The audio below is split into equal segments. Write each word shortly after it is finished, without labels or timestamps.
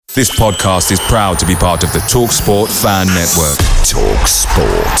This podcast is proud to be part of the TalkSport Fan Network.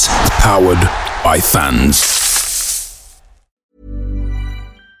 TalkSport. Powered by fans.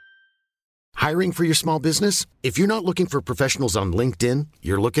 Hiring for your small business? If you're not looking for professionals on LinkedIn,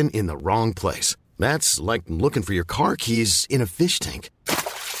 you're looking in the wrong place. That's like looking for your car keys in a fish tank.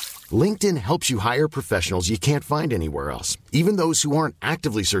 LinkedIn helps you hire professionals you can't find anywhere else, even those who aren't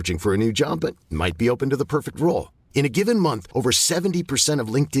actively searching for a new job but might be open to the perfect role. In a given month, over 70% of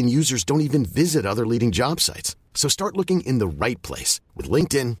LinkedIn users don't even visit other leading job sites. So start looking in the right place. With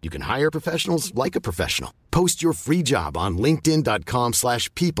LinkedIn, you can hire professionals like a professional. Post your free job on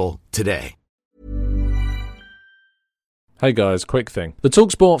linkedin.com/people today. Hey guys, quick thing. The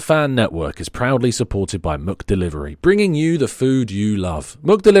TalkSport Fan Network is proudly supported by McDelivery, bringing you the food you love.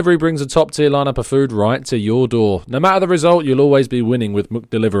 McDelivery brings a top-tier lineup of food right to your door. No matter the result, you'll always be winning with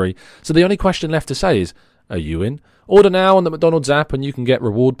McDelivery. So the only question left to say is, are you in? Order now on the McDonald's app and you can get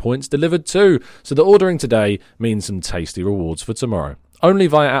reward points delivered too. So the ordering today means some tasty rewards for tomorrow. Only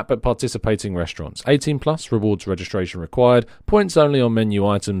via app at participating restaurants. 18 plus, rewards registration required. Points only on menu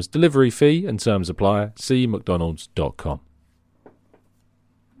items. Delivery fee and terms apply. See mcdonalds.com.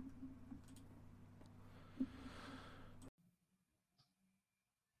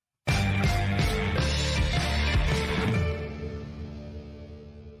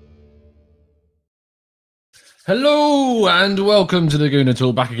 Hello and welcome to the Gooner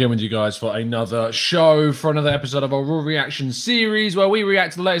Tool. Back again with you guys for another show, for another episode of our Raw Reaction series where we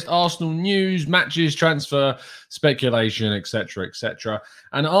react to the latest Arsenal news, matches, transfer, speculation, etc., etc.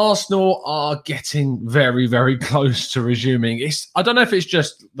 And Arsenal are getting very, very close to resuming. I don't know if it's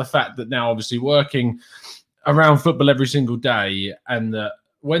just the fact that now obviously working around football every single day, and that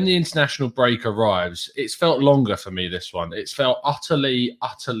when the international break arrives, it's felt longer for me, this one. It's felt utterly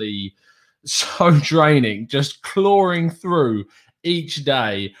so draining, just clawing through each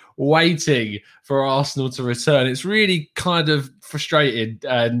day, waiting for Arsenal to return. It's really kind of frustrating,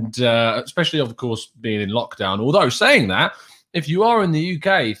 and especially, of course, being in lockdown. Although, saying that, if you are in the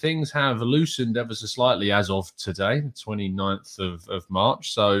UK, things have loosened ever so slightly as of today, the 29th of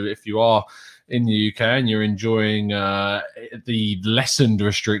March. So if you are in the UK and you're enjoying the lessened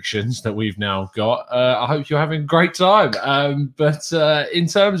restrictions that we've now got, I hope you're having a great time. But in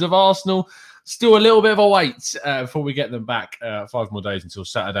terms of Arsenal, still a little bit of a wait before we get them back. 5 more days until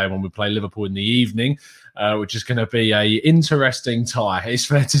Saturday when we play Liverpool in the evening, which is going to be a interesting tie, it's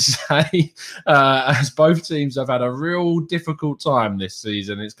fair to say, as both teams have had a real difficult time this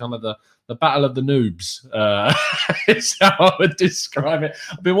season. It's kind of the battle of the noobs, is how I would describe it.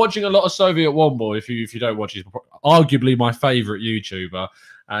 I've been watching a lot of Soviet Womble. If you don't watch, he's arguably my favourite YouTuber.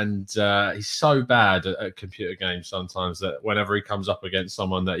 And he's so bad at computer games sometimes that whenever he comes up against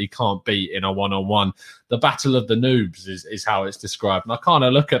someone that he can't beat in a one-on-one, the battle of the noobs is how it's described. And I kind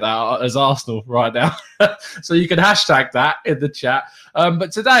of look at that as Arsenal right now. So you can hashtag that in the chat.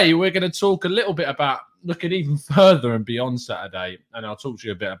 But today we're going to talk a little bit about looking even further and beyond Saturday. And I'll talk to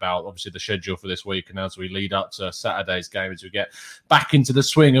you a bit about, obviously, the schedule for this week and as we lead up to Saturday's game, as we get back into the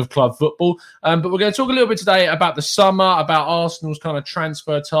swing of club football. But we're going to talk a little bit today about the summer, about Arsenal's kind of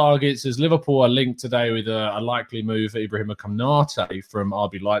transfer targets, as Liverpool are linked today with a likely move for Ibrahim Konate from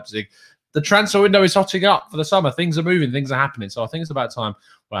RB Leipzig. The transfer window is hotting up for the summer. Things are moving, things are happening. So I think it's about time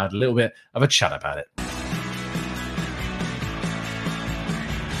we had a little bit of a chat about it.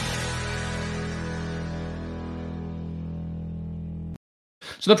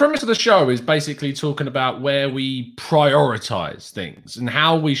 So the premise of the show is basically talking about where we prioritise things and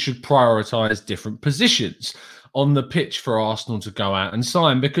how we should prioritise different positions on the pitch for Arsenal to go out and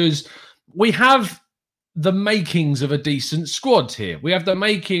sign, because we have the makings of a decent squad here. We have the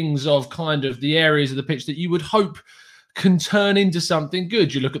makings of kind of the areas of the pitch that you would hope can turn into something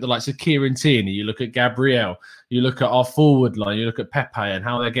good. You look at the likes of Kieran Tierney, you look at Gabriel, you look at our forward line, you look at Pepe and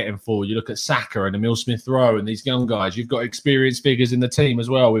how they're getting forward, you look at Saka and Emile Smith-Rowe and these young guys. You've got experienced figures in the team as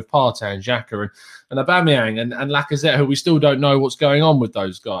well with Partey and Xhaka and Aubameyang and Lacazette, who we still don't know what's going on with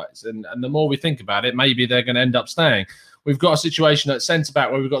those guys. And the more we think about it, maybe they're going to end up staying. We've got a situation at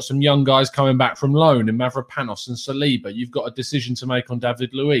centre-back where we've got some young guys coming back from loan in Mavropanos and Saliba. You've got a decision to make on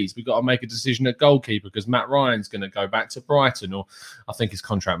David Luiz. We've got to make a decision at goalkeeper because Matt Ryan's going to go back to Brighton, or I think his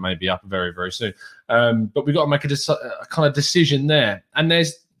contract may be up very, very soon. But we've got to make a kind of decision there. And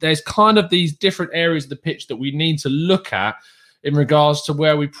there's kind of these different areas of the pitch that we need to look at in regards to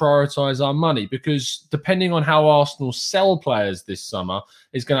where we prioritise our money, because depending on how Arsenal sell players this summer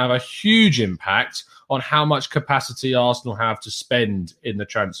is going to have a huge impact on how much capacity Arsenal have to spend in the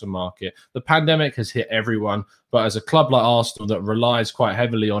transfer market. The pandemic has hit everyone, but as a club like Arsenal that relies quite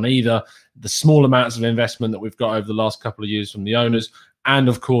heavily on either the small amounts of investment that we've got over the last couple of years from the owners and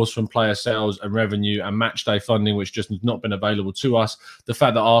of course from player sales and revenue and match day funding, which just has not been available to us. The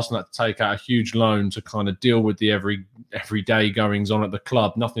fact that Arsenal had to take out a huge loan to kind of deal with the everyday goings on at the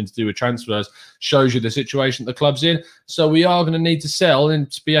club, nothing to do with transfers, shows you the situation the club's in. So we are going to need to sell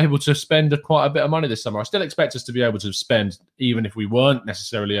and to be able to spend quite a bit of money this summer. I still expect us to be able to spend, even if we weren't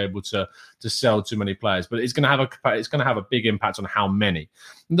necessarily able to sell too many players, but it's going to have a big impact on how many.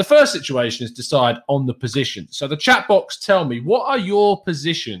 And the first situation is decide on the positions. So the chat box, tell me, what are your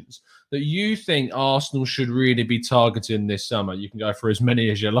positions that you think Arsenal should really be targeting this summer? You can go for as many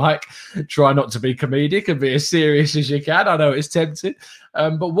as you like. Try not to be comedic and be as serious as you can. I know it's tempting.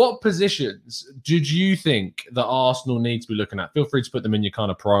 But what positions did you think that Arsenal need to be looking at? Feel free to put them in your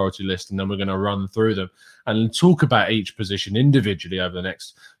kind of priority list, and then we're going to run through them and talk about each position individually over the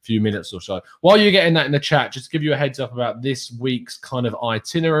next few minutes or so. While you're getting that in the chat, just to give you a heads up about this week's kind of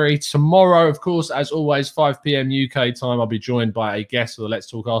itinerary. Tomorrow, of course, as always, 5 p.m. UK time, I'll be joined by a guest for the Let's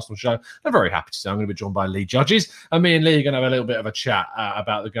Talk Arsenal show. I'm very happy to say I'm going to be joined by Lee Judges, and me and Lee are going to have a little bit of a chat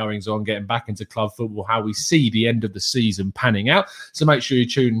about the goings on, getting back into club football, how we see the end of the season panning out. So make sure you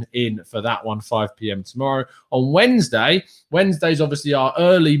tune in for that one, 5 p.m. tomorrow. On Wednesday's obviously our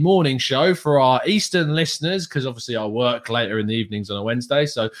early morning show for our Eastern listeners, because obviously I work later in the evenings on a Wednesday.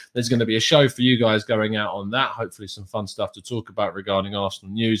 So there's going to be a show for you guys going out on that. Hopefully some fun stuff to talk about regarding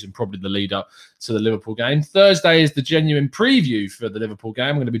Arsenal news and probably the lead up to the Liverpool game. Thursday is the genuine preview for the Liverpool game.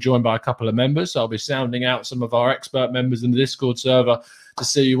 I'm going to be joined by a couple of members. So I'll be sounding out some of our expert members in the Discord server to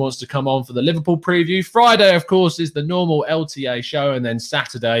see who wants to come on for the Liverpool preview. Friday, of course, is the normal LTA show. And then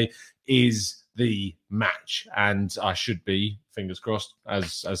Saturday is the match. And I should be, fingers crossed,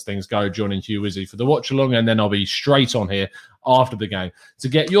 as things go, joining Hugh Wizzy for the watch along. And then I'll be straight on here after the game to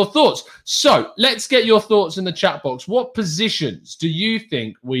get your thoughts. So let's get your thoughts in the chat box. What positions do you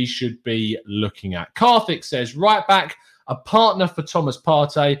think we should be looking at? Karthik says right back, a partner for Thomas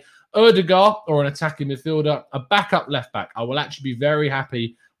Partey, Ødegaard or an attacking midfielder, a backup left back. I will actually be very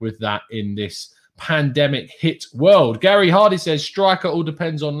happy with that in this pandemic hit world. Gary Hardy says striker all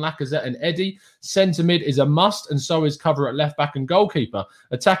depends on Lacazette and Eddie. Centre mid is a must, and so is cover at left back and goalkeeper.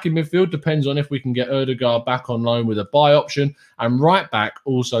 Attacking midfield depends on if we can get Ødegaard back on loan with a buy option, and right back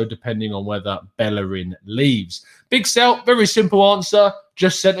also depending on whether Bellerin leaves. Big Sel, very simple answer,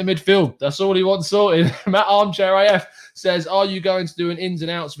 just centre midfield. That's all he wants sorted. Matt Armchair AF says, are you going to do an ins and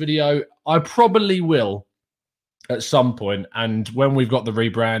outs video? I probably will at some point, and when we've got the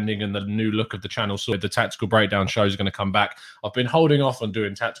rebranding and the new look of the channel, so the tactical breakdown show is going to come back. I've been holding off on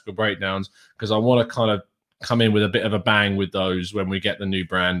doing tactical breakdowns because I want to kind of come in with a bit of a bang with those when we get the new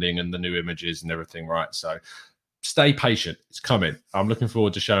branding and the new images and everything right. So stay patient, it's coming. I'm looking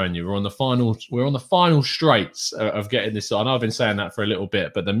forward to showing you. We're on the final straights of getting this. I know I've been saying that for a little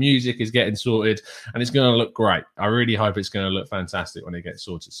bit, but the music is getting sorted and it's going to look great. I really hope it's going to look fantastic when it gets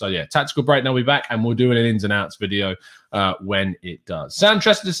sorted. So yeah, tactical breakdown will be back, and we'll do an ins and outs video when it does. Sam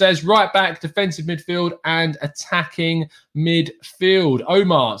Trester says right back, defensive midfield and attacking midfield.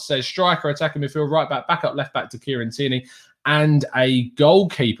 Omar says striker, attacking midfield, right back, backup left back to Kieran Tierney, and a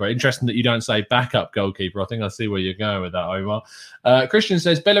goalkeeper. Interesting that you don't say backup goalkeeper. I think I see where you're going with that, Omar. Christian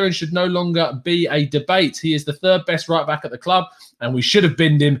says Bellerin should no longer be a debate. He is the third best right back at the club, and we should have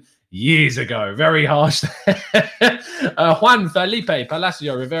binned him years ago. Very harsh. Juan Felipe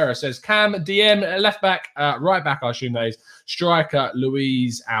Palacio Rivera says Cam, DM, left back, right back, I assume that is, striker,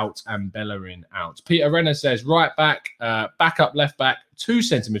 Luiz out and Bellerin out. Peter Renner says right back, backup left back, two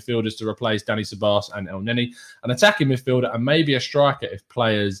centre midfielders to replace Danny Sabas and El Neni, an attacking midfielder, and maybe a striker if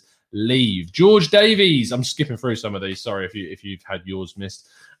players leave. George Davies, I'm skipping through some of these, sorry if you've had yours missed.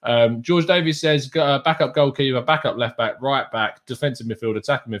 George Davies says backup goalkeeper, backup left back, right back, defensive midfield,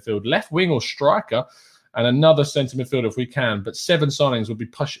 attacking midfield, left wing or striker, and another centre midfielder if we can, but 7 signings would be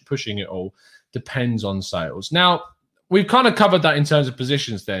pushing it all. Depends on sales. Now, we've kind of covered that in terms of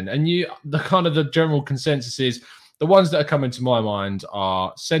positions then, and the general consensus is the ones that are coming to my mind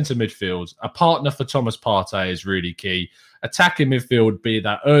are centre midfield. A partner for Thomas Partey is really key. Attacking midfield, be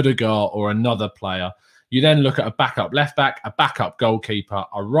that Ødegaard or another player. You then look at a backup left back, a backup goalkeeper,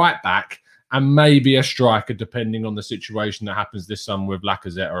 a right back, and maybe a striker, depending on the situation that happens this summer with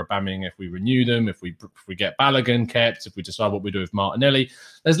Lacazette or Aubameyang, if we renew them, if we get Balogun kept, if we decide what we do with Martinelli.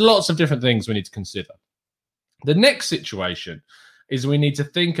 There's lots of different things we need to consider. The next situation is we need to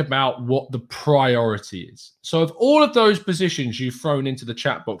think about what the priority is. So of all of those positions you've thrown into the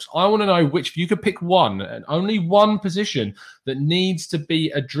chat box, I want to know which, you could pick one and only one position that needs to be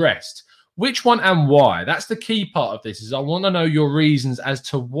addressed. Which one and why? That's the key part of this, is I want to know your reasons as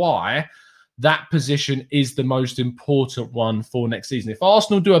to why that position is the most important one for next season. If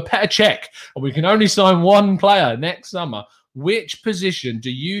Arsenal do a better check and we can only sign one player next summer, Which position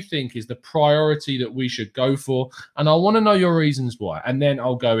do you think is the priority that we should go for? And I want to know your reasons why. And then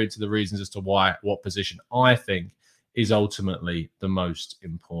I'll go into the reasons as to what position I think is ultimately the most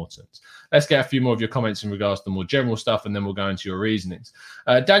important. Let's get a few more of your comments in regards to the more general stuff, and then we'll go into your reasonings.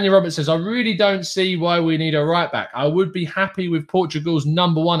 Daniel Roberts says, I really don't see why we need a right back. I would be happy with Portugal's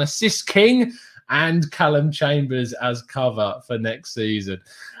number one assist king and Callum Chambers as cover for next season.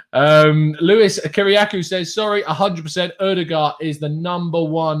 Lewis Kiriakou says, sorry, 100% Ødegaard is the number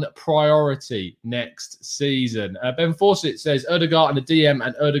one priority next season. Ben Fawcett says, Ødegaard and a DM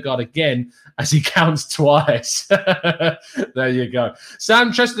and Ødegaard again as he counts twice. There you go.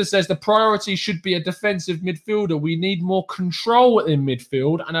 Sam Chester says, the priority should be a defensive midfielder. We need more control in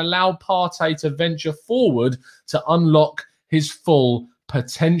midfield and allow Partey to venture forward to unlock his full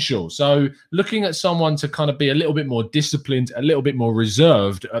potential. So looking at someone to kind of be a little bit more disciplined, a little bit more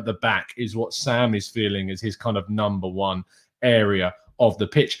reserved at the back is what Sam is feeling is his kind of number one area of the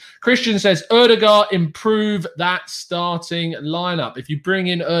pitch. Christian says, Ødegaard, improve that starting lineup. If you bring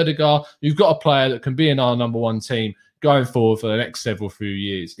in Ødegaard, you've got a player that can be in our number one team going forward for the next few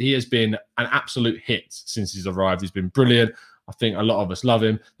years. He has been an absolute hit since he's arrived. He's been brilliant. I think a lot of us love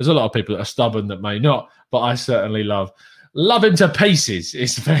him. There's a lot of people that are stubborn that may not, but I certainly love him to pieces,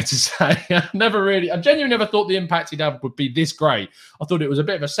 it's fair to say. I genuinely never thought the impact he'd have would be this great. I thought it was a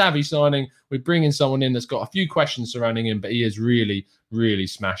bit of a savvy signing. We bring in someone in that's got a few questions surrounding him, but he has really, really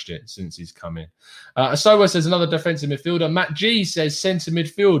smashed it since he's come in. Asowa says another defensive midfielder. Matt G says centre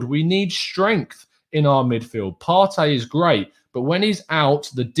midfield. We need strength in our midfield. Partey is great, but when he's out,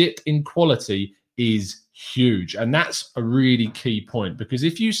 the dip in quality is huge. And that's a really key point, because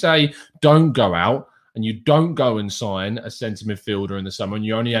if you say don't go out, and you don't go and sign a centre midfielder in the summer, and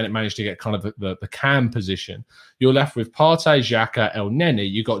you only managed to get kind of the cam position, you're left with Partey, Xhaka, El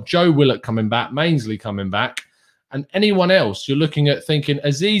Neni. You've got Joe Willock coming back, Mainsley coming back, and anyone else. You're looking at thinking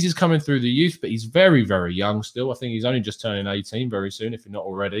Aziz is coming through the youth, but he's very, very young still. I think he's only just turning 18 very soon, if you're not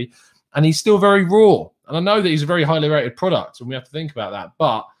already. And he's still very raw. And I know that he's a very highly rated product, and we have to think about that.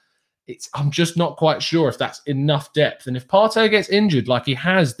 But I'm just not quite sure if that's enough depth. And if Partey gets injured like he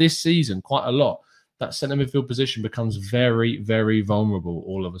has this season quite a lot, that centre midfield position becomes very, very vulnerable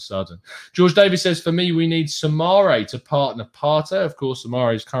all of a sudden. George Davis says, for me, we need Samare to partner Partey. Of course,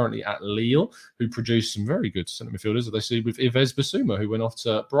 Samare is currently at Lille, who produced some very good centre midfielders, as they see with Yves Bissouma, who went off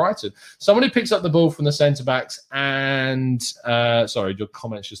to Brighton. Someone who picks up the ball from the centre-backs and... sorry, your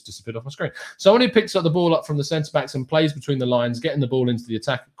comments just disappeared off my screen. Someone who picks up the ball up from the centre-backs and plays between the lines, getting the ball into the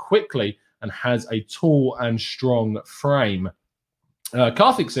attack quickly and has a tall and strong frame.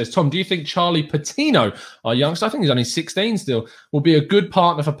 Karthik says, Tom, do you think Charlie Patino, our youngster, I think he's only 16 still, will be a good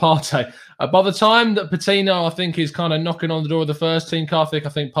partner for Partey? By the time that Patino, I think, is kind of knocking on the door of the first team, Karthik, I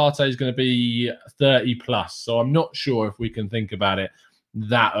think Partey is going to be 30 plus. So I'm not sure if we can think about it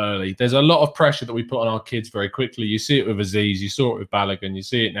that early. There's a lot of pressure that we put on our kids very quickly. You see it with Aziz, you saw it with Balogun, you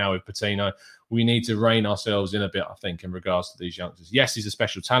see it now with Patino. We need to rein ourselves in a bit, I think, in regards to these youngsters. Yes, he's a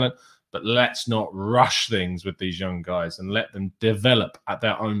special talent, but let's not rush things with these young guys and let them develop at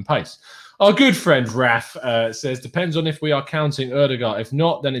their own pace. Our good friend Raf says, depends on if we are counting Ødegaard. If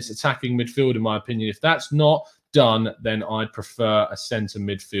not, then it's attacking midfield, in my opinion. If that's not done, then I'd prefer a centre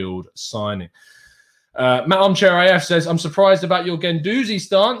midfield signing. Matt Armchair AF says, I'm surprised about your Guendouzi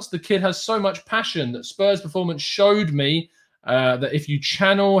stance. The kid has so much passion that Spurs' performance showed me that if you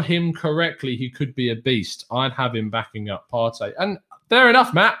channel him correctly, he could be a beast. I'd have him backing up Partey. And fair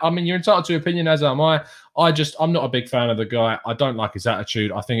enough, Matt. I mean, you're entitled to your opinion, as am I. I'm not a big fan of the guy. I don't like his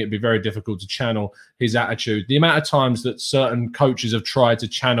attitude. I think it'd be very difficult to channel his attitude. The amount of times that certain coaches have tried to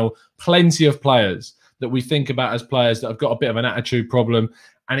channel plenty of players that we think about as players that have got a bit of an attitude problem,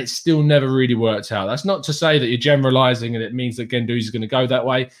 and it's still never really worked out. That's not to say that you're generalising and it means that Guendouzi is going to go that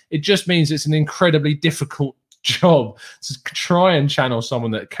way. It just means it's an incredibly difficult job to try and channel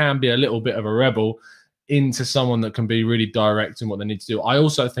someone that can be a little bit of a rebel into someone that can be really direct in what they need to do. I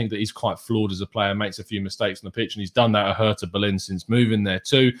also think that he's quite flawed as a player, makes a few mistakes on the pitch, and he's done that at Hertha Berlin since moving there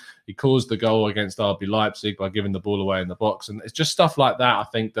too. He caused the goal against RB Leipzig by giving the ball away in the box, and it's just stuff like that. I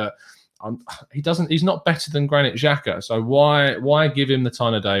think that he's not better than Granit Xhaka, so why give him the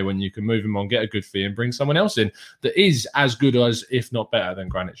time of day when you can move him on, get a good fee, and bring someone else in that is as good as, if not better than,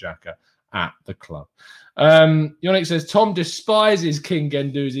 Granit Xhaka at the club. Yannick says, Tom despises King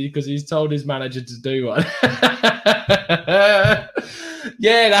Guendouzi because he's told his manager to do one.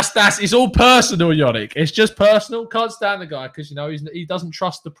 Yeah, that's it's all personal, Yannick. It's just personal. Can't stand the guy because, you know, he doesn't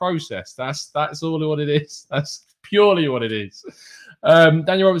trust the process. That's all what it is. That's purely what it is.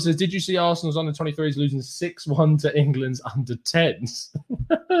 Daniel Roberts says, did you see Arsenal's under 23s losing 6-1 to England's under 10s?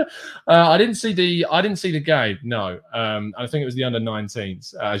 I didn't see the game. No, I think it was the under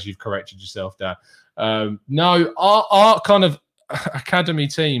 19s, as you've corrected yourself, Dan. No, our kind of academy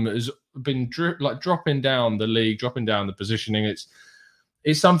team has been dropping down the league, dropping down the positioning.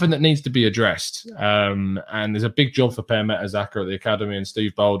 It's something that needs to be addressed. And there's a big job for Per Mertesacker at the academy, and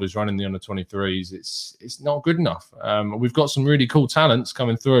Steve Boulder's running the under 23s. It's not good enough. We've got some really cool talents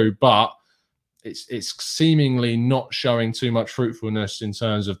coming through, but it's seemingly not showing too much fruitfulness in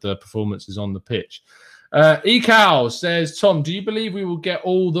terms of the performances on the pitch. Ecal says, Tom, do you believe we will get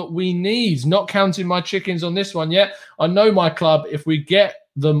all that we need? Not counting my chickens on this one yet. I know my club. If we get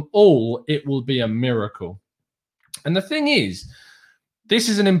them all, it will be a miracle. And the thing is, this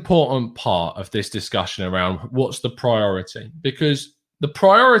is an important part of this discussion around what's the priority, because the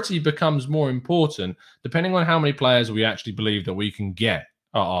priority becomes more important depending on how many players we actually believe that we can get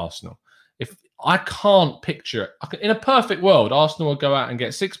at Arsenal. If I can't picture it, in a perfect world, Arsenal will go out and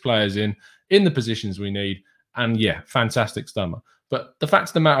get 6 players in the positions we need, and yeah, fantastic summer. But the fact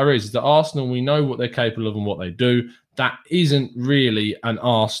of the matter is that Arsenal, we know what they're capable of and what they do. That isn't really an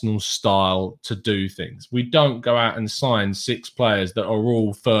Arsenal style to do things. We don't go out and sign 6 players that are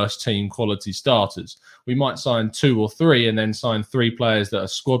all first team quality starters. We might sign 2 or 3 and then sign 3 players that are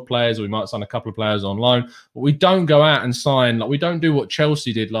squad players, or we might sign a couple of players on loan. But we don't go out and sign, we don't do what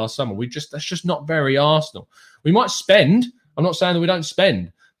Chelsea did last summer. That's just not very Arsenal. We might spend. I'm not saying that we don't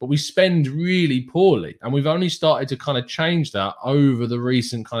spend, but we spend really poorly. And we've only started to kind of change that over the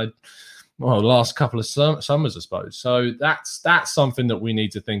recent last couple of summers, I suppose. So that's something that we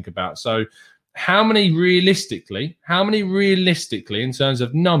need to think about. So how many realistically, in terms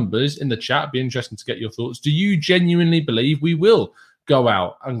of numbers in the chat, it'd be interesting to get your thoughts. Do you genuinely believe we will go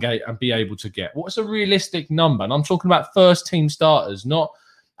out and be able to get? What's a realistic number? And I'm talking about first team starters, not...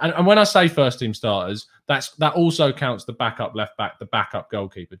 And when I say first team starters, that also counts the backup left back, the backup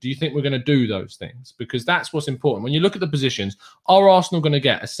goalkeeper. Do you think we're going to do those things? Because that's what's important. When you look at the positions, are Arsenal going to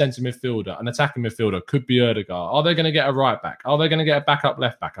get a centre midfielder, an attacking midfielder? Could be Erdegaard. Are they going to get a right back? Are they going to get a backup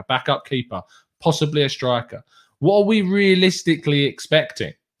left back, a backup keeper, possibly a striker? What are we realistically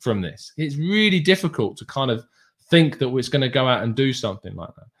expecting from this? It's really difficult to kind of think that we're going to go out and do something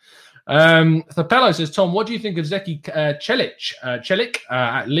like that. Thapello says, Tom, what do you think of Zeki Çelik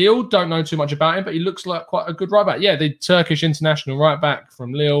at Lille? Don't know too much about him, but he looks like quite a good right back. Yeah, the Turkish international right back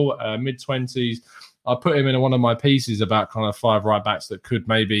from Lille, mid-20s. I put him in one of my pieces about kind of 5 right backs that could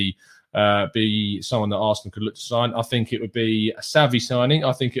maybe be someone that Arsenal could look to sign. I think it would be a savvy signing.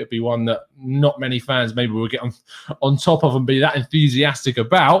 I think it would be one that not many fans maybe will get on top of and be that enthusiastic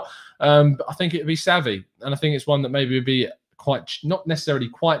about. But I think it would be savvy. And I think it's one that maybe would be not necessarily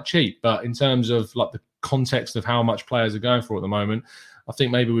quite cheap, but in terms of the context of how much players are going for at the moment, I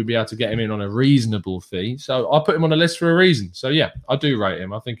think maybe we'd be able to get him in on a reasonable fee. So I put him on the list for a reason. So yeah, I do rate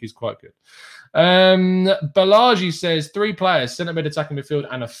him. I think he's quite good. Balaji says 3 players, centre mid, attacking midfield,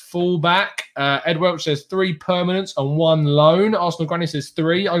 and a fullback. Ed Welch says 3 permanents and 1 loan. Arsenal Granny says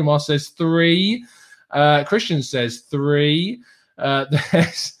 3. Omar says 3. Christian says 3.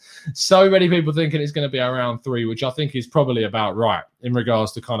 There's so many people thinking it's going to be around 3, which I think is probably about right in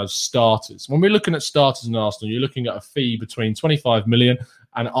regards to kind of starters. When we're looking at starters in Arsenal, you're looking at a fee between 25 million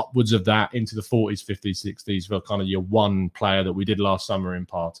and upwards of that into the 40s, 50s, 60s for kind of your one player that we did last summer in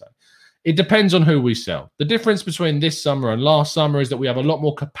Partey. It depends on who we sell. The difference between this summer and last summer is that we have a lot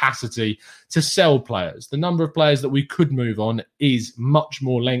more capacity to sell players. The number of players that we could move on is much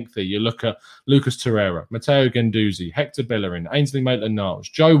more lengthy. You look at Lucas Torreira, Matteo Guendouzi, Hector Bellerin, Ainsley Maitland-Niles,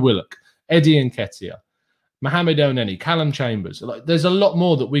 Joe Willock, Eddie Nketiah, Mohamed Elneny, Callum Chambers. There's a lot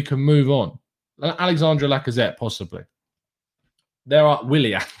more that we can move on. Alexandre Lacazette, possibly. There are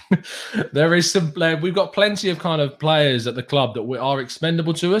Willian. There is some. We've got plenty of kind of players at the club that are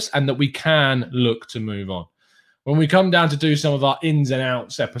expendable to us and that we can look to move on. When we come down to do some of our ins and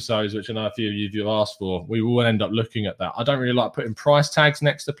outs episodes, which I know a few of you have asked for, we will end up looking at that. I don't really like putting price tags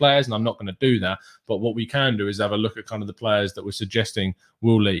next to players, and I'm not going to do that. But what we can do is have a look at kind of the players that we're suggesting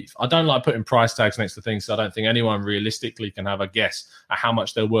will leave. I don't like putting price tags next to things, so I don't think anyone realistically can have a guess at how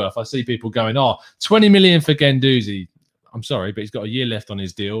much they're worth. I see people going, 20 million for Guendouzi. I'm sorry, but he's got a year left on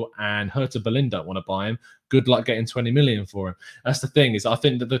his deal, and Hertha Berlin don't want to buy him. Good luck getting 20 million for him. That's the thing, is I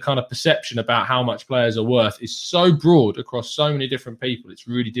think that the kind of perception about how much players are worth is so broad across so many different people. It's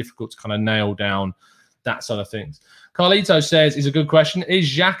really difficult to kind of nail down that sort of things. Carlito says, is a good question. Is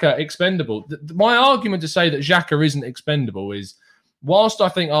Xhaka expendable? My argument to say that Xhaka isn't expendable is whilst I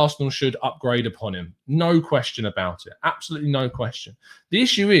think Arsenal should upgrade upon him, no question about it, absolutely no question. The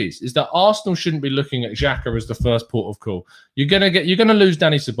issue is that Arsenal shouldn't be looking at Xhaka as the first port of call. You're gonna lose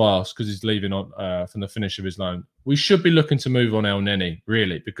Danny Ceballos because he's leaving on from the finish of his loan. We should be looking to move on El Neni,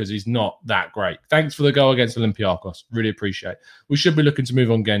 really, because he's not that great. Thanks for the goal against Olympiacos, really appreciate it. We should be looking to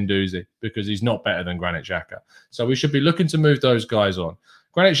move on Guendouzi because he's not better than Granit Xhaka. So we should be looking to move those guys on.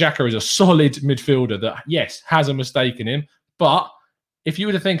 Granit Xhaka is a solid midfielder that, yes, has a mistake in him, but if you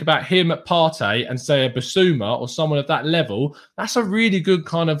were to think about him at Partey and say a Basuma or someone at that level, that's a really good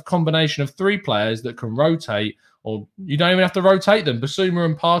kind of combination of three players that can rotate, or you don't even have to rotate them. Basuma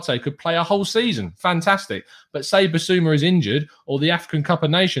and Partey could play a whole season. Fantastic. But say Basuma is injured or the African Cup of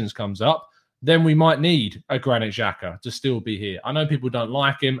Nations comes up, then we might need a Granit Xhaka to still be here. I know people don't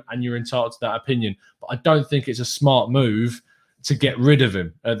like him and you're entitled to that opinion, but I don't think it's a smart move to get rid of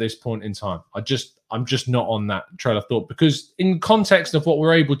him at this point in time. I'm just not on that trail of thought, because in context of what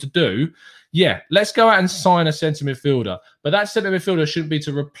we're able to do, yeah, let's go out and sign a centre midfielder. But that centre midfielder shouldn't be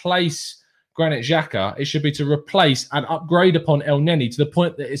to replace Granit Xhaka. It should be to replace and upgrade upon El Neni to the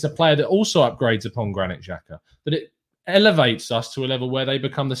point that it's a player that also upgrades upon Granit Xhaka, that it elevates us to a level where they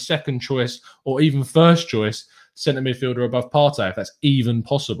become the second choice or even first choice centre midfielder above Partey, if that's even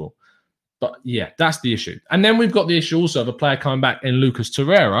possible. But yeah, that's the issue. And then we've got the issue also of a player coming back in Lucas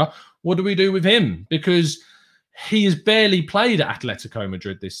Torreira. What do we do with him? Because he has barely played at Atletico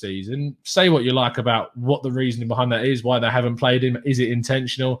Madrid this season. Say what you like about what the reasoning behind that is, why they haven't played him. Is it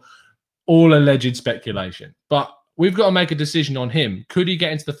intentional? All alleged speculation. But we've got to make a decision on him. Could he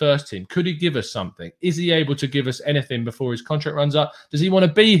get into the first team? Could he give us something? Is he able to give us anything before his contract runs up? Does he want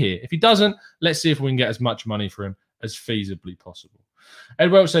to be here? If he doesn't, let's see if we can get as much money for him as feasibly possible.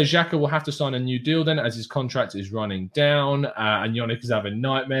 Ed Welch says Xhaka will have to sign a new deal then as his contract is running down, and Yannick is having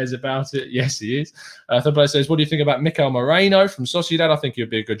nightmares about it. Yes, he is. Thapella says, what do you think about Mikel Moreno from Sociedad? I think he'd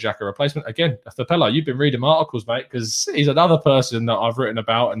be a good Xhaka replacement. Again, Thapella, you've been reading my articles, mate, because he's another person that I've written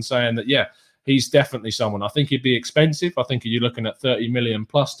about and saying that, yeah, he's definitely someone. I think he'd be expensive. I think you're looking at 30 million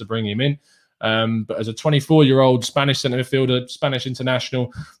plus to bring him in. But as a 24-year-old Spanish centre midfielder, Spanish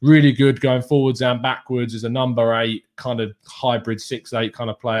international, really good going forwards and backwards, as a number 8 kind of hybrid 6'8"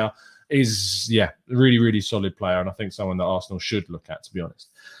 kind of player, is, yeah, really, really solid player. And I think someone that Arsenal should look at, to be honest.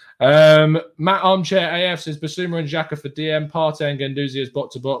 Matt Armchair AF says Basuma and Xhaka for DM, Partey and Guendouzi as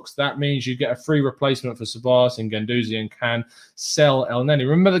box-to-box. That means you get a free replacement for Ceballos and Guendouzi and can sell El Neni.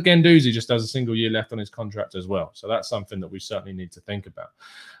 Remember that Guendouzi just has a single year left on his contract as well. So that's something that we certainly need to think about.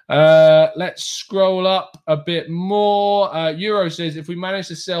 Let's scroll up a bit more. Euro says, if we manage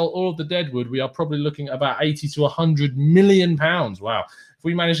to sell all of the Deadwood, we are probably looking at about 80 to 100 million pounds. Wow. If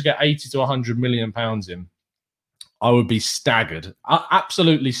we manage to get 80 to 100 million pounds in, I would be staggered,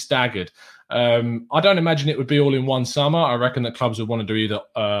 absolutely staggered. I don't imagine it would be all in one summer. I reckon that clubs would want to do either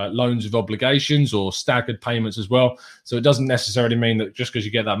loans with obligations or staggered payments as well. So it doesn't necessarily mean that just because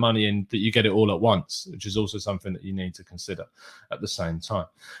you get that money in that you get it all at once, which is also something that you need to consider at the same time.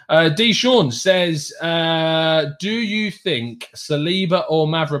 D. Sean says, do you think Saliba or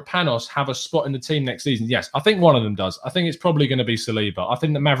Mavropanos have a spot in the team next season? Yes, I think one of them does. I think it's probably going to be Saliba. I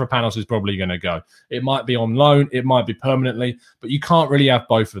think that Mavropanos is probably going to go. It might be on loan, it might be permanently, but you can't really have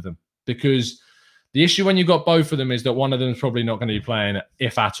both of them. Because the issue when you've got both of them is that one of them is probably not going to be playing,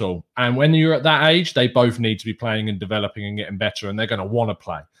 if at all. And when you're at that age, they both need to be playing and developing and getting better, and they're going to want to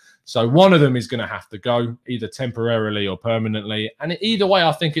play. So one of them is going to have to go, either temporarily or permanently. And either way,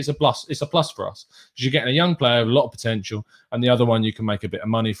 I think it's a plus. It's a plus for us because you're getting a young player with a lot of potential, and the other one you can make a bit of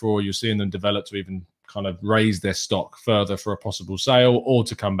money for, or you're seeing them develop to even kind of raise their stock further for a possible sale or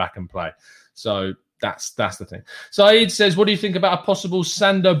to come back and play. So that's the thing. Saeed says, what do you think about a possible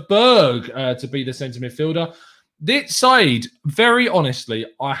Sander Berg to be the centre midfielder? Saeed, very honestly,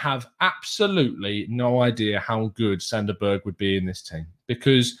 I have absolutely no idea how good Sander Berg would be in this team,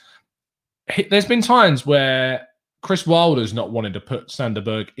 because there's been times where Chris Wilder's not wanted to put Sander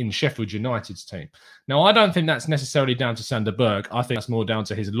Berg in Sheffield United's team. Now, I don't think that's necessarily down to Sander Berg. I think that's more down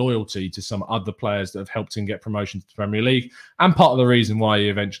to his loyalty to some other players that have helped him get promotion to the Premier League, and part of the reason why he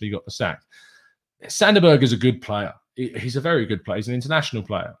eventually got the sack. Sander Berg is a good player. He's a very good player. He's an international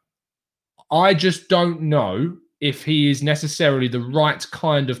player. I just don't know if he is necessarily the right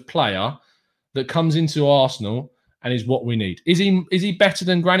kind of player that comes into Arsenal and is what we need. Is he better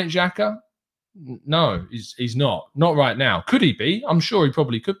than Granit Xhaka? No, he's not. Not right now. Could he be? I'm sure he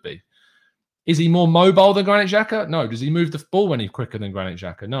probably could be. Is he more mobile than Granit Xhaka? No. Does he move the ball any quicker than Granit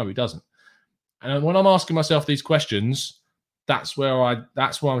Xhaka? No, he doesn't. And when I'm asking myself these questions, that's where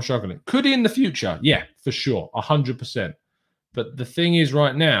I'm struggling. Could he in the future? Yeah, for sure, 100%. But the thing is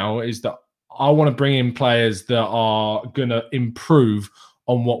right now is that I want to bring in players that are going to improve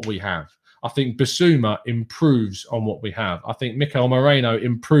on what we have. I think Bissouma improves on what we have. I think Mikel Moreno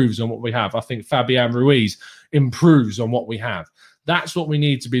improves on what we have. I think Fabian Ruiz improves on what we have. That's what we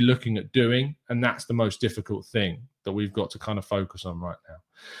need to be looking at doing, and that's the most difficult thing that we've got to kind of focus on right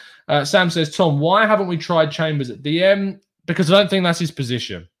now. Sam says, Tom, why haven't we tried Chambers at DM? Because I don't think that's his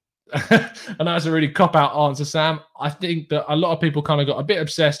position. And that's a really cop-out answer, Sam. I think that a lot of people kind of got a bit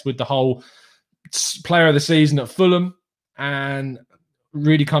obsessed with the whole player of the season at Fulham and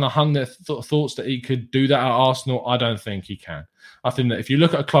really kind of hung their thoughts that he could do that at Arsenal. I don't think he can. I think that if you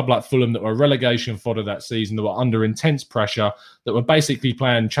look at a club like Fulham that were relegation fodder that season, that were under intense pressure, that were basically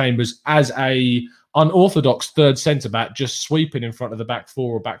playing Chambers as a unorthodox third centre-back, just sweeping in front of the back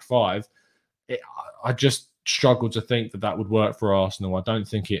four or back five, I just struggle to think that would work for Arsenal. I don't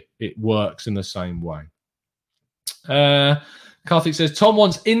think it works in the same way. Karthik says, Tom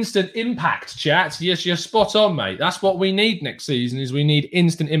wants instant impact, chat. Yes, you're spot on, mate. That's what we need next season, is we need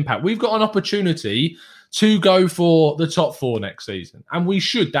instant impact. We've got an opportunity to go for the top four next season. And we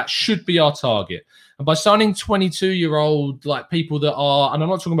should. That should be our target. And by signing 22-year-old, like people that are, and I'm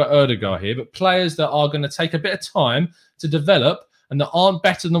not talking about Erdegaard here, but players that are going to take a bit of time to develop and that aren't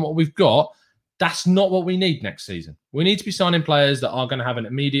better than what we've got, that's not what we need next season. We need to be signing players that are going to have an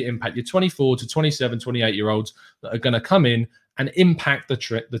immediate impact. Your 24 to 27, 28-year-olds that are going to come in and impact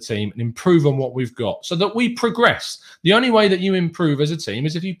the team and improve on what we've got so that we progress. The only way that you improve as a team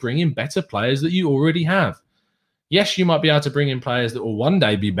is if you bring in better players that you already have. Yes, you might be able to bring in players that will one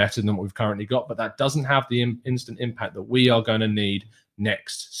day be better than what we've currently got, but that doesn't have the instant impact that we are going to need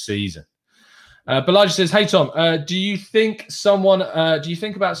next season. Balaji says, hey, Tom, do you think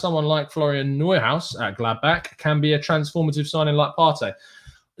about someone like Florian Neuhaus at Gladbach can be a transformative signing like Partey?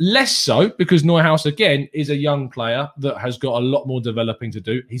 Less so, because Neuhaus, again, is a young player that has got a lot more developing to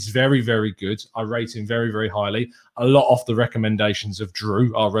do. He's very, very good. I rate him very, very highly. A lot off the recommendations of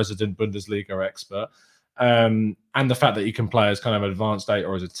Drew, our resident Bundesliga expert, and the fact that he can play as kind of advanced 8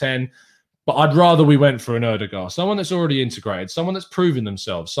 or as a 10. But I'd rather we went for an Erdegaard, someone that's already integrated, someone that's proven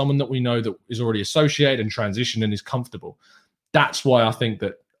themselves, someone that we know that is already associated and transitioned and is comfortable. That's why I think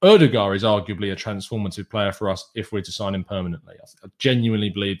that Erdegaard is arguably a transformative player for us if we're to sign him permanently. I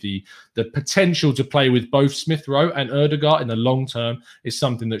genuinely believe the potential to play with both Smith Rowe and Erdegaard in the long term is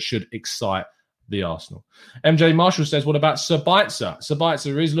something that should excite the Arsenal. MJ Marshall says, what about Sabitzer?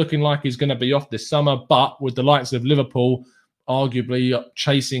 Sabitzer is looking like he's going to be off this summer, but with the likes of Liverpool arguably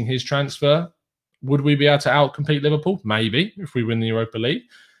chasing his transfer, would we be able to outcompete Liverpool? Maybe, if we win the Europa League.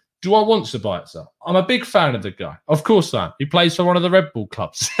 Do I want Sabitzer? I'm a big fan of the guy. Of course I am. He plays for one of the Red Bull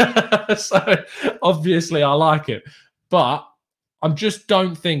clubs. So, obviously, I like it. But I just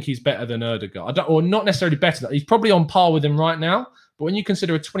don't think he's better than Erdegaard. Or not necessarily better. He's probably on par with him right now. But when you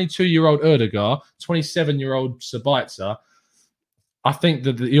consider a 22-year-old Erdegaard, 27-year-old Sabitzer, I think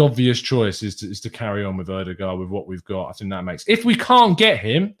that the obvious choice is to carry on with Erdegaard with what we've got. I think that makes... If we can't get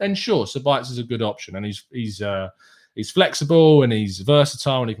him, then sure, Sabitzer's a good option. And he's flexible and he's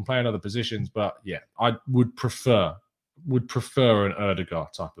versatile and he can play in other positions. But yeah, I would prefer an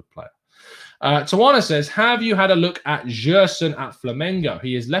Erdegaard type of player. Tawana says, have you had a look at Gerson at Flamengo?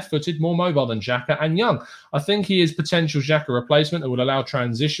 He is left-footed, more mobile than Xhaka and young. I think he is potential Xhaka replacement that would allow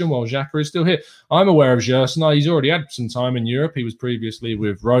transition while Xhaka is still here. I'm aware of Gerson. He's already had some time in Europe. He was previously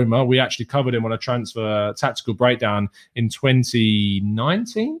with Roma. We actually covered him on a transfer tactical breakdown in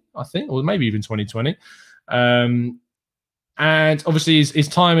 2019, I think, or maybe even 2020. And obviously his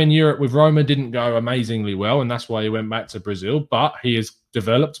time in Europe with Roma didn't go amazingly well, and that's why he went back to Brazil. But he has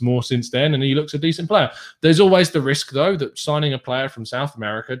developed more since then, and he looks a decent player. There's always the risk, though, that signing a player from South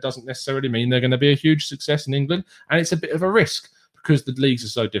America doesn't necessarily mean they're going to be a huge success in England, and it's a bit of a risk because the leagues are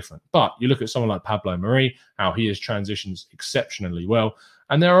so different. But you look at someone like Pablo Mari, how he has transitioned exceptionally well,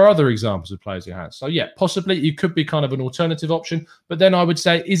 and there are other examples of players who have. So, yeah, possibly he could be kind of an alternative option, but then I would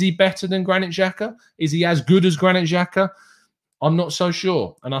say, is he better than Granit Xhaka? Is he as good as Granit Xhaka? I'm not so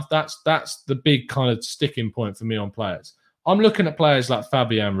sure. And that's the big kind of sticking point for me on players. I'm looking at players like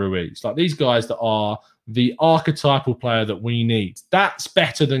Fabian Ruiz, like these guys that are the archetypal player that we need. That's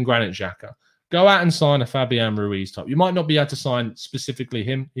better than Granit Xhaka. Go out and sign a Fabian Ruiz type. You might not be able to sign specifically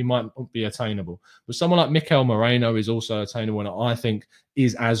him. He might not be attainable. But someone like Mikel Moreno is also attainable and I think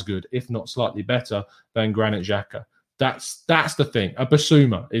is as good, if not slightly better, than Granit Xhaka. That's the thing. A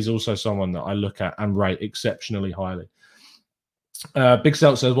Bissouma is also someone that I look at and rate exceptionally highly. Big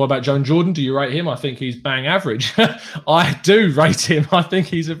Celt says, what about Joan Jordan? Do you rate him? I think he's bang average. I do rate him. I think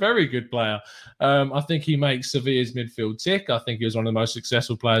he's a very good player. I think he makes Sevilla's midfield tick. I think he was one of the most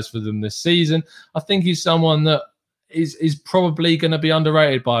successful players for them this season. I think he's someone that is probably going to be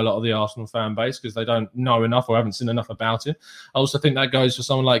underrated by a lot of the Arsenal fan base because they don't know enough or haven't seen enough about him. I also think that goes for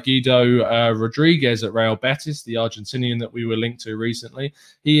someone like Guido Rodriguez at Real Betis, the Argentinian that we were linked to recently.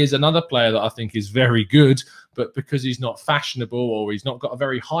 He is another player that I think is very good, but because he's not fashionable or he's not got a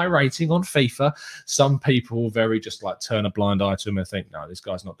very high rating on FIFA, some people very just like turn a blind eye to him and think, no, this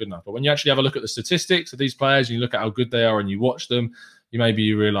guy's not good enough. But when you actually have a look at the statistics of these players and you look at how good they are and you watch them,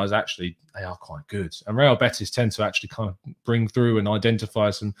 you realise actually they are quite good. And Real Betis tend to actually kind of bring through and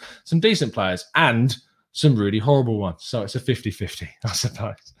identify some decent players and some really horrible ones. So it's a 50-50, I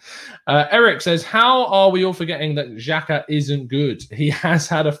suppose. Eric says, how are we all forgetting that Xhaka isn't good? He has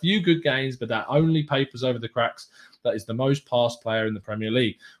had a few good games, but that only papers over the cracks. That is the most passed player in the Premier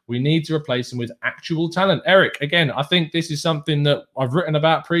League. We need to replace him with actual talent. Eric, again, I think this is something that I've written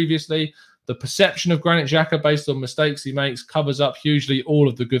about previously. The perception of Granit Xhaka based on mistakes he makes covers up hugely all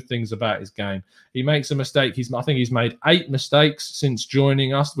of the good things about his game. He makes a mistake. I think he's made 8 mistakes since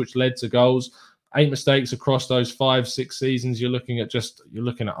joining us, which led to goals. 8 mistakes across those 5-6 seasons. You're looking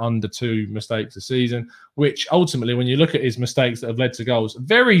at under 2 mistakes a season, which ultimately, when you look at his mistakes that have led to goals,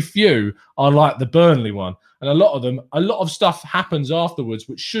 very few are like the Burnley one. And a lot of stuff happens afterwards,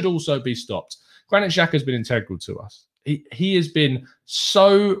 which should also be stopped. Granit Xhaka has been integral to us. He has been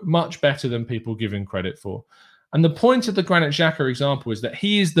so much better than people give him credit for. And the point of the Granit Xhaka example is that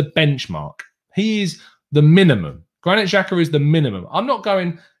he is the benchmark. He is the minimum. Granit Xhaka is the minimum. I'm not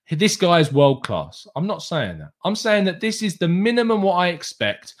going, this guy is world class. I'm not saying that. I'm saying that this is the minimum what I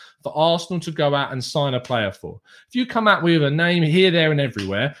expect for Arsenal to go out and sign a player for. If you come out with a name here, there and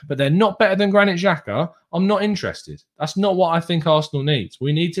everywhere, but they're not better than Granit Xhaka, I'm not interested. That's not what I think Arsenal needs.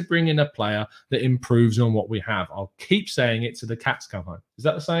 We need to bring in a player that improves on what we have. I'll keep saying it till the cats come home. Is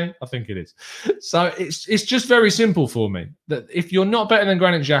that the same? I think it is. So it's just very simple for me that if you're not better than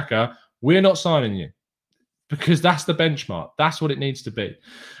Granit Xhaka, we're not signing you. Because that's the benchmark. That's what it needs to be.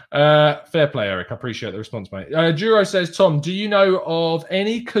 Fair play, Eric. I appreciate the response, mate. Juro says, Tom, do you know of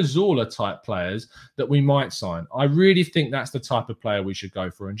any Cazorla-type players that we might sign? I really think that's the type of player we should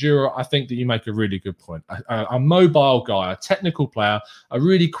go for. And Juro, I think that you make a really good point. A mobile guy, a technical player, a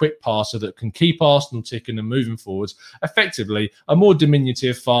really quick passer that can keep Arsenal ticking and moving forwards. Effectively, a more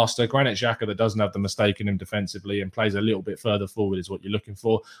diminutive, faster Granit Xhaka that doesn't have the mistake in him defensively and plays a little bit further forward is what you're looking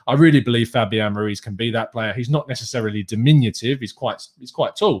for. I really believe Fabian Ruiz can be that player. He's not necessarily diminutive. He's quite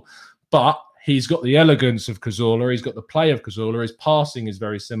tall, but he's got the elegance of Cazorla. He's got the play of Cazorla. His passing is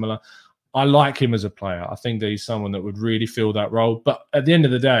very similar. I like him as a player. I think that he's someone that would really fill that role. But at the end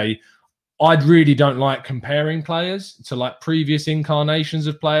of the day, I really don't like comparing players to like previous incarnations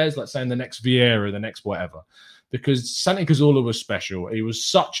of players, like saying the next Vieira, the next whatever. Because Santi Cazorla was special. He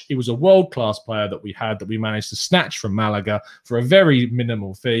was a world-class player that we managed to snatch from Malaga for a very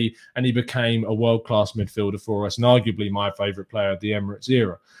minimal fee, and he became a world-class midfielder for us, and arguably my favourite player of the Emirates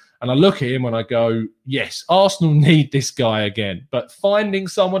era. And I look at him and I go, yes, Arsenal need this guy again. But finding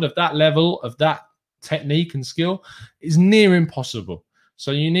someone of that level, of that technique and skill is near impossible.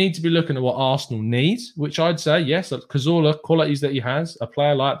 So you need to be looking at what Arsenal needs, which I'd say, yes, Cazorla, qualities that he has, a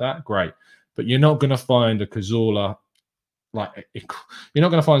player like that, great. But you're not going to find a Cazorla you're not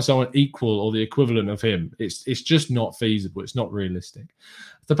going to find someone equal or the equivalent of him. It's just not feasible. It's not realistic.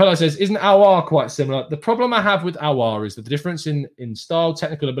 The fellow says, isn't Aouar quite similar? The problem I have with Aouar is that the difference in style,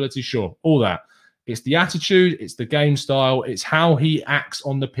 technical ability, sure, all that. It's the attitude, it's the game style, it's how he acts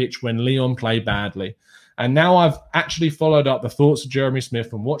on the pitch when Leon play badly. And now I've actually followed up the thoughts of Jeremy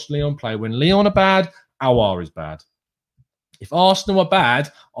Smith and watched Leon play. When Leon are bad, Aouar is bad. If Arsenal are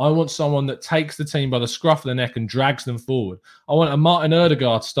bad, I want someone that takes the team by the scruff of the neck and drags them forward. I want a Martin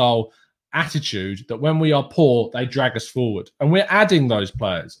Ødegaard-style attitude that when we are poor, they drag us forward. And we're adding those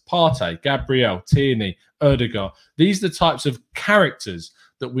players. Partey, Gabriel, Tierney, Ødegaard. These are the types of characters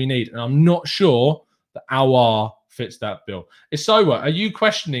that we need. And I'm not sure that Aouar fits that bill. Isowa, are you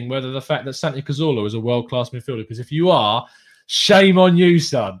questioning whether the fact that Santi Cazorla is a world-class midfielder? Because if you are, shame on you,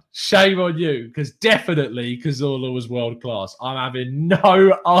 son. Shame on you. Because definitely Cazorla was world-class. I'm having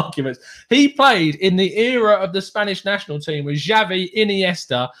no arguments. He played in the era of the Spanish national team with Xavi,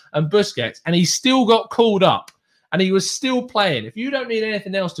 Iniesta and Busquets, and he still got called up. And he was still playing. If you don't need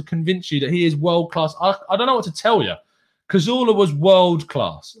anything else to convince you that he is world-class, I don't know what to tell you. Cazorla was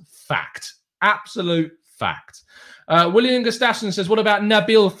world-class. Fact. Absolute fact. William Gustafsson says, what about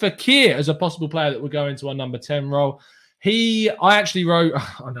Nabil Fekir as a possible player that would go into our number 10 role? I actually wrote,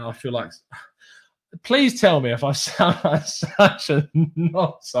 I feel like, please tell me if I sound like such a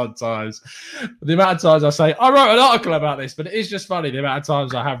knot sometimes. The amount of times I say, I wrote an article about this, but it is just funny the amount of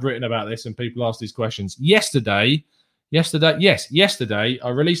times I have written about this and people ask these questions. Yesterday, Yesterday I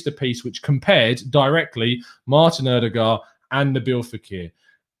released a piece which compared directly Martin Ødegaard and Nabil Fekir.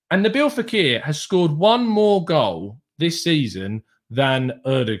 And Nabil Fekir has scored one more goal this season than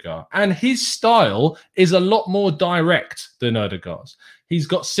Ødegaard. And his style is a lot more direct than Ødegaard's. He's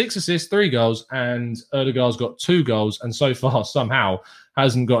got 6 assists, 3 goals, and Ødegaard's got 2 goals, and so far, somehow,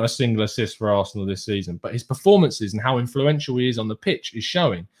 hasn't got a single assist for Arsenal this season. But his performances and how influential he is on the pitch is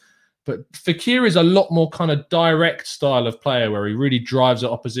showing. But Fekir is a lot more kind of direct style of player where he really drives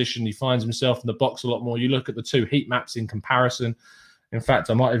at opposition. He finds himself in the box a lot more. You look at the 2 heat maps in comparison. In fact,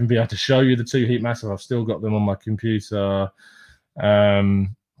 I might even be able to show you the 2 heat maps if I've still got them on my computer.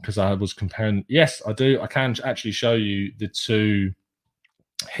 Because I was comparing. Yes, I do. I can actually show you the 2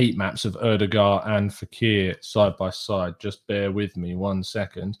 heat maps of Ødegaard and Fekir side by side. Just bear with me 1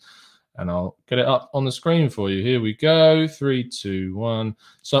 second and I'll get it up on the screen for you. Here we go. 3, 2, 1.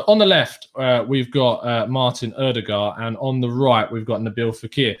 So on the left, we've got Martin Ødegaard, and on the right, we've got Nabil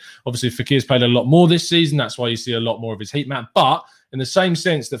Fekir. Obviously, Fekir's played a lot more this season. That's why you see a lot more of his heat map. But in the same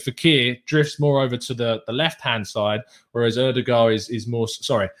sense that Fekir drifts more over to the left-hand side, whereas Ødegaard is more...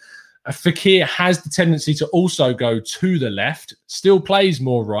 Sorry. Fekir has the tendency to also go to the left, still plays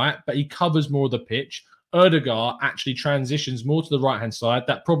more right, but he covers more of the pitch. Ødegaard actually transitions more to the right-hand side.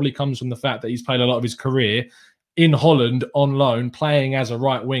 That probably comes from the fact that he's played a lot of his career in Holland on loan, playing as a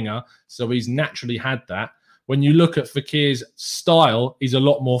right winger, so he's naturally had that. When you look at Fekir's style, he's a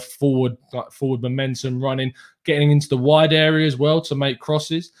lot more forward momentum, running, getting into the wide area as well to make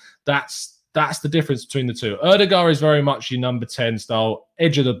crosses. That's the difference between the 2. Ødegaard is very much your number 10 style,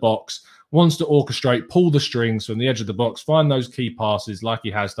 edge of the box, wants to orchestrate, pull the strings from the edge of the box, find those key passes like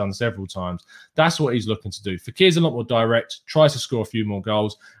he has done several times. That's what he's looking to do. Fekir's a lot more direct, tries to score a few more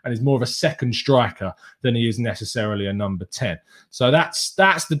goals, and is more of a second striker than he is necessarily a number 10. So that's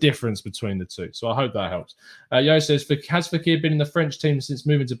the difference between the 2. So I hope that helps. Yo says, has Fekir been in the French team since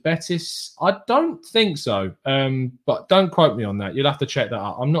moving to Betis? I don't think so, but don't quote me on that. You'll have to check that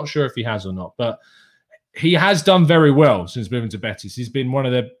out. I'm not sure if he has or not, but he has done very well since moving to Betis. He's been one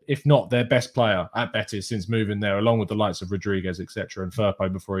of their, if not their best player at Betis since moving there, along with the likes of Rodriguez, etc., and Firpo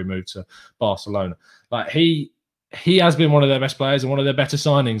before he moved to Barcelona. Like he has been one of their best players and one of their better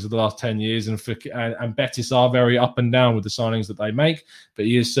signings of the last 10 years. And Betis are very up and down with the signings that they make, but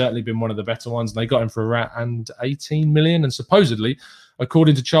he has certainly been one of the better ones. And they got him for around 18 million, and supposedly,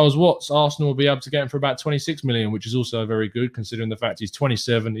 according to Charles Watts, Arsenal will be able to get him for about 26 million, which is also very good considering the fact he's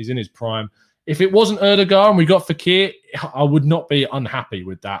 27, he's in his prime. If it wasn't Ødegaard and we got Fekir, I would not be unhappy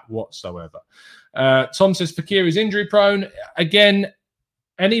with that whatsoever. Tom says Fekir is injury prone. Again,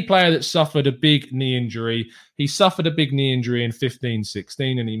 any player that suffered a big knee injury, he suffered a big knee injury in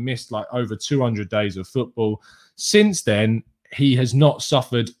 15-16 and he missed like over 200 days of football. Since then, he has not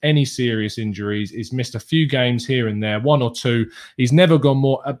suffered any serious injuries. He's missed a few games here and there, 1 or 2. He's never gone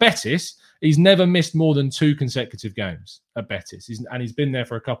more. At Betis, he's never missed more than 2 consecutive games at Betis. He's been there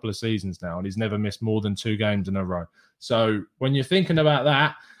for a couple of seasons now, and he's never missed more than 2 games in a row. So when you're thinking about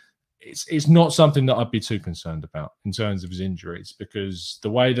that, it's not something that I'd be too concerned about in terms of his injuries, because the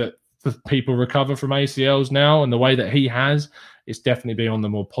way that people recover from ACLs now and the way that he has, it's definitely been on the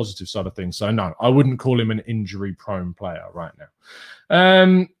more positive side of things. So no, I wouldn't call him an injury-prone player right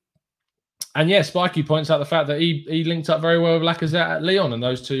now. And yeah, Spiky points out the fact that he linked up very well with Lacazette at Lyon, and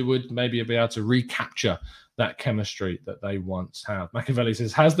those 2 would maybe be able to recapture that chemistry that they once had. Machiavelli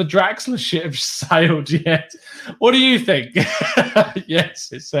says, has the Draxler ship sailed yet? What do you think?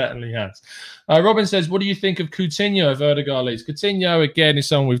 Yes, it certainly has. Robin says, what do you think of Coutinho if Ødegaard leaves? Coutinho, again, is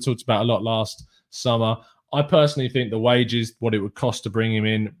someone we've talked about a lot last summer. I personally think the wages, what it would cost to bring him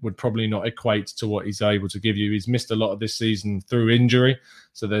in, would probably not equate to what he's able to give you. He's missed a lot of this season through injury,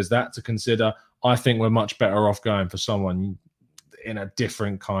 so there's that to consider. I think we're much better off going for someone in a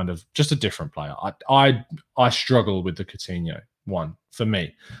different kind of, just a different player. I struggle with the Coutinho one, for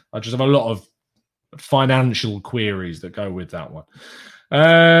me. I just have a lot of financial queries that go with that one.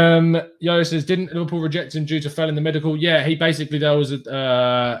 Yo says, didn't Liverpool reject him due to failing the medical? Yeah, he basically, there was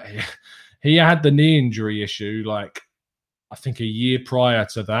he had the knee injury issue, like, I think a year prior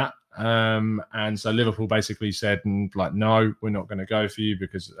to that. And so Liverpool basically said, no, we're not going to go for you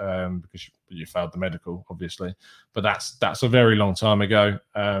because you failed the medical, obviously. But that's a very long time ago,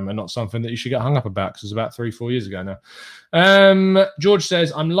 and not something that you should get hung up about, because it's about 3-4 years ago now. George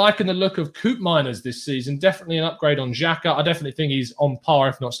says, I'm liking the look of Coop Miners this season. Definitely an upgrade on Xhaka. I definitely think he's on par,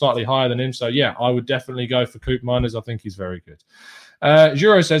 if not slightly higher than him. So yeah, I would definitely go for Coop Miners. I think he's very good.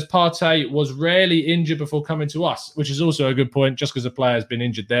 Juro says Partey was rarely injured before coming to us, which is also a good point. Just because a player has been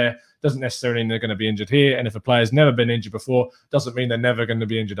injured there doesn't necessarily mean they're going to be injured here. And if a player's never been injured before, doesn't mean they're never going to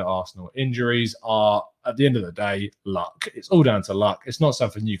be injured at Arsenal. Injuries are, at the end of the day, luck. It's all down to luck. It's not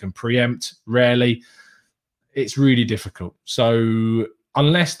something you can preempt, rarely. It's really difficult. So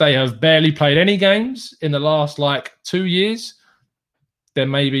unless they have barely played any games in the last 2 years, then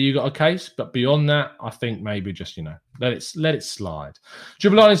maybe you got a case. But beyond that, I think maybe just, let it slide.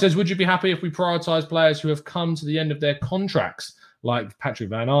 Jubilani says, would you be happy if we prioritise players who have come to the end of their contracts, like Patrick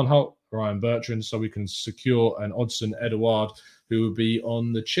Van Aanholt, Ryan Bertrand, so we can secure an Odsonne Edouard who would be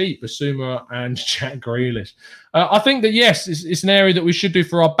on the cheap, Basuma and Jack Grealish? I think that, yes, it's an area that we should do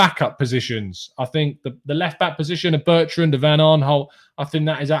for our backup positions. I think the left-back position of Bertrand, of Van Aanholt, I think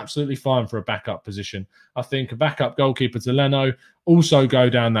that is absolutely fine for a backup position. I think a backup goalkeeper to Leno, also go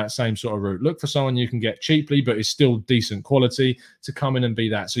down that same sort of route. Look for someone you can get cheaply, but is still decent quality to come in and be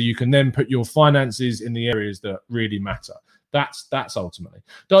that. So you can then put your finances in the areas that really matter. That's ultimately.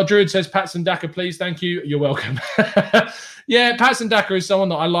 Dark Druid says, Patson Daka, please. Thank you. You're welcome. Yeah, Patson Daka is someone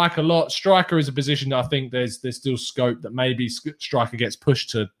that I like a lot. Striker is a position that I think there's still scope that maybe striker gets pushed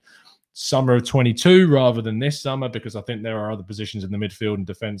to summer of 22 rather than this summer, because I think there are other positions in the midfield and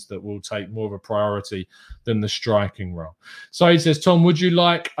defence that will take more of a priority than the striking role. So he says, Tom, would you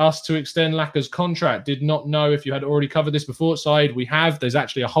like us to extend Laka's contract? Did not know if you had already covered this before. Said, we have. There's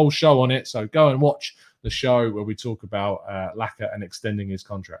actually a whole show on it, so go and watch the show where we talk about Laka and extending his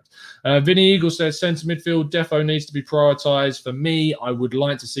contract. Vinny Eagle says, centre midfield defo needs to be prioritised. For me, I would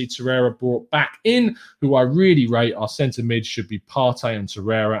like to see Torreira brought back in, who I really rate. Our centre mid should be Partey and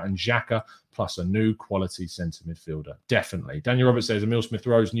Torreira and Xhaka, plus a new quality centre midfielder. Definitely. Daniel Roberts says, Emile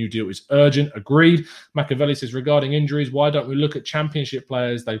Smith-Rowe's new deal is urgent. Agreed. Machiavelli says, regarding injuries, why don't we look at Championship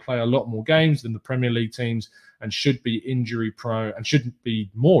players? They play a lot more games than the Premier League teams and should be injury prone and shouldn't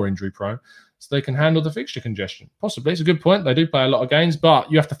be more injury prone, so they can handle the fixture congestion. Possibly. It's a good point. They do play a lot of games,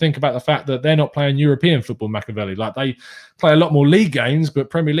 but you have to think about the fact that they're not playing European football, Machiavelli. They play a lot more league games,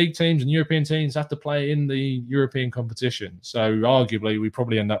 but Premier League teams and European teams have to play in the European competition. So arguably, we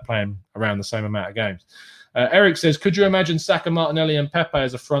probably end up playing around the same amount of games. Eric says, could you imagine Saka, Martinelli and Pepe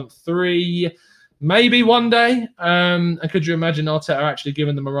as a front three? Maybe one day. And could you imagine Arteta actually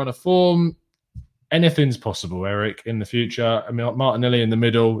giving them a run of form? Anything's possible, Eric, in the future. I mean, Martinelli in the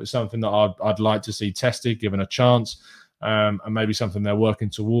middle is something that I'd like to see tested, given a chance, and maybe something they're working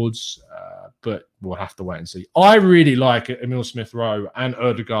towards, but we'll have to wait and see. I really like Emile Smith-Rowe and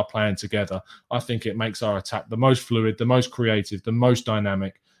Ødegaard playing together. I think it makes our attack the most fluid, the most creative, the most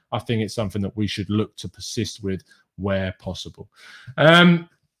dynamic. I think it's something that we should look to persist with where possible.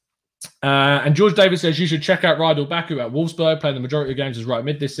 And George Davis says you should check out Rydal Baku at Wolfsburg, playing the majority of games as right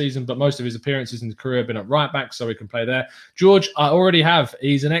mid this season, but most of his appearances in his career have been at right back, so he can play there. George, I already have.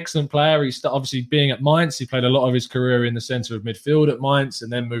 He's an excellent player. He's obviously being at Mainz. He played a lot of his career in the centre of midfield at Mainz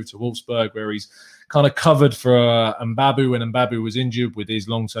and then moved to Wolfsburg, where he's kind of covered for Mbabu when Mbabu was injured with his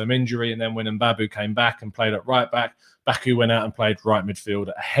long-term injury, and then when Mbabu came back and played at right back, Baku went out and played right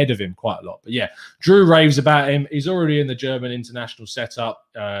midfield ahead of him quite a lot. But yeah, Drew raves about him. He's already in the German international setup,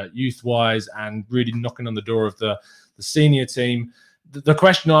 youth-wise, and really knocking on the door of the senior team. The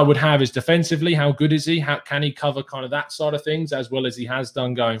question I would have is defensively, how good is he? How can he cover kind of that side of things as well as he has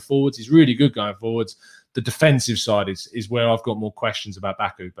done going forwards? He's really good going forwards. The defensive side is where I've got more questions about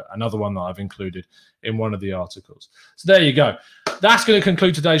Baku, but another one that I've included in one of the articles. So there you go. That's going to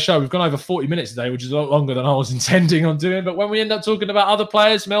conclude today's show. We've gone over 40 minutes today, which is a lot longer than I was intending on doing. But when we end up talking about other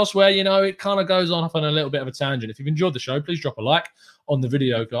players from elsewhere, it kind of goes off on a little bit of a tangent. If you've enjoyed the show, please drop a like on the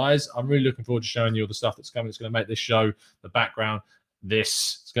video, guys. I'm really looking forward to showing you all the stuff that's coming. It's going to make this show, the background,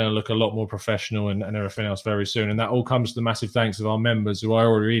 this is going to look a lot more professional and everything else very soon. And that all comes to the massive thanks of our members, who I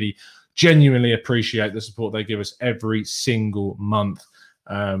already genuinely appreciate the support they give us every single month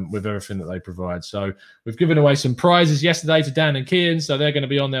with everything that they provide. So we've given away some prizes yesterday to Dan and Kian, so they're going to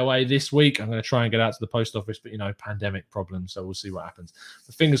be on their way this week. I'm going to try and get out to the post office, but pandemic problems, so we'll see what happens.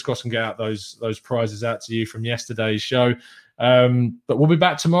 But fingers crossed and get out those prizes out to you from yesterday's show. But we'll be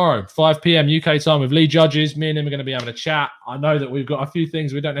back tomorrow, 5 p.m. UK time with Lee Judges. Me and him are going to be having a chat. I know that we've got a few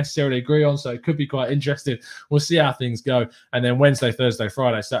things we don't necessarily agree on, so it could be quite interesting. We'll see how things go. And then Wednesday, Thursday,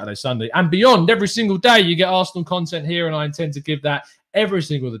 Friday, Saturday, Sunday, and beyond, every single day you get Arsenal content here, and I intend to give that every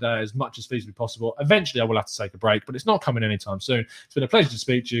single day as much as feasibly possible. Eventually, I will have to take a break, but it's not coming anytime soon. It's been a pleasure to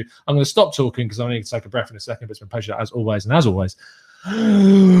speak to you. I'm going to stop talking because I need to take a breath in a second, but it's been a pleasure as always. And as always,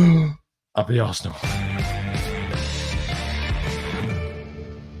 up the Arsenal.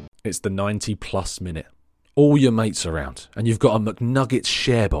 It's the 90-plus minute. all your mates around, and you've got a McNuggets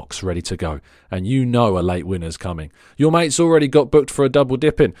share box ready to go, and you know a late winner's coming. Your mate's already got booked for a double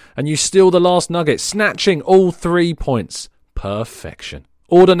dipping, and you steal the last nugget, snatching all 3 points. Perfection.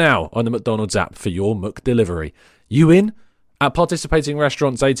 Order now on the McDonald's app for your McDelivery. You in? At participating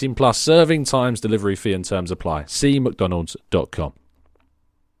restaurants, 18 plus, serving times, delivery fee and terms apply. See mcdonalds.com.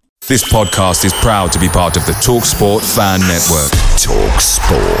 This podcast is proud to be part of the TalkSport Fan Network.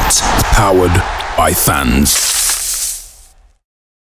 TalkSport. Powered by fans.